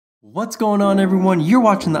What's going on, everyone? You're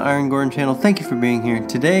watching the Iron Gordon channel. Thank you for being here.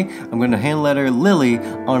 Today I'm going to hand letter Lily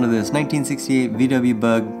onto this 1968 VW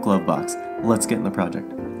Bug glove box. Let's get in the project.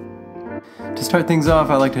 To start things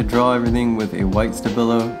off, I like to draw everything with a white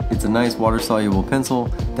Stabilo. It's a nice water soluble pencil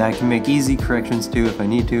that I can make easy corrections to if I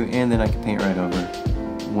need to, and then I can paint right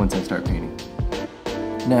over once I start painting.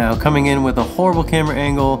 Now, coming in with a horrible camera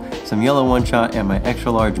angle, some yellow one-shot, and my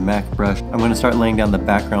extra large MAC brush, I'm going to start laying down the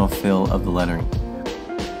background fill of the lettering.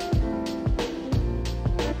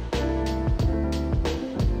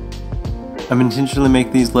 I'm intentionally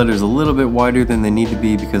making these letters a little bit wider than they need to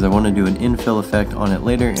be because I want to do an infill effect on it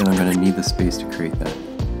later, and I'm going to need the space to create that.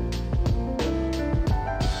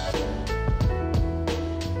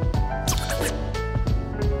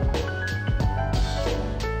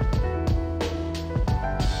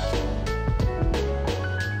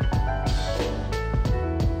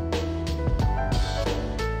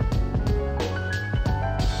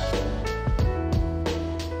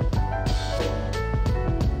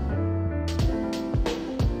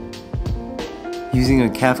 Using a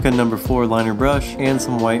Kafka No. 4 liner brush and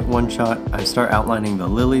some white one-shot, I start outlining the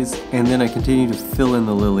lilies, and then I continue to fill in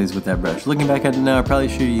the lilies with that brush. Looking back at it now, I probably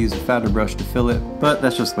should have used a fatter brush to fill it, but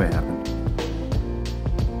that's just the way it happened.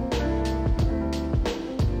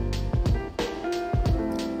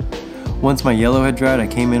 Once my yellow had dried, I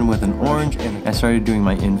came in with an orange and I started doing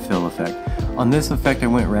my infill effect. On this effect, I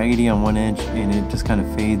went raggedy on one edge and it just kind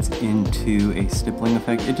of fades into a stippling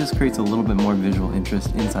effect. It just creates a little bit more visual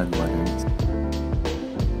interest inside the letterings.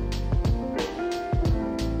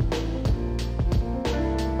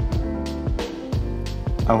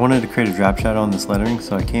 I wanted to create a drop shadow on this lettering,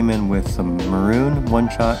 so I came in with some maroon one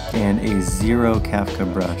shot and a 0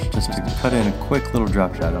 Kafka brush just to cut in a quick little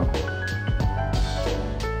drop shadow.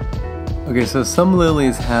 Okay, so some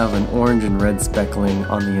lilies have an orange and red speckling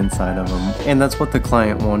on the inside of them, and that's what the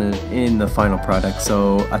client wanted in the final product,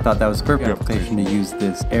 so I thought that was a perfect application to use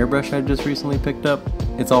this airbrush I just recently picked up.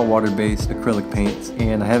 It's all water-based acrylic paints,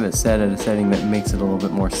 and I have it set at a setting that makes it a little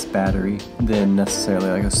bit more spattery than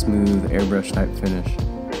necessarily like a smooth airbrush type finish.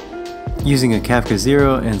 Using a Kafka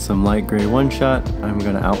 0 and some light gray one-shot, I'm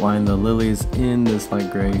going to outline the lilies in this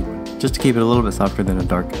light gray just to keep it a little bit softer than a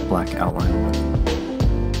dark black outline would.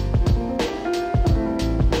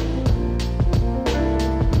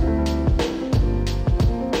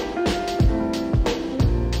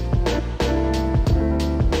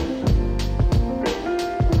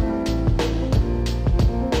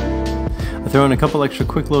 Throw in a couple extra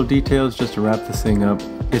quick little details just to wrap this thing up.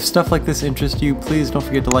 If stuff like this interests you, please don't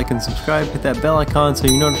forget to like and subscribe, hit that bell icon so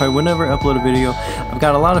you're notified whenever I upload a video. I've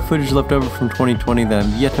got a lot of footage left over from 2020 that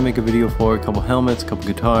I'm yet to make a video for, a couple helmets, a couple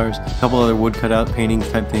guitars, a couple other wood cutout paintings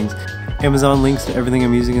type things. Amazon links to everything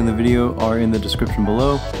I'm using in the video are in the description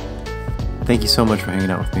below. Thank you so much for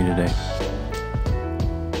hanging out with me today,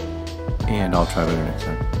 and I'll try better next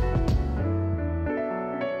time.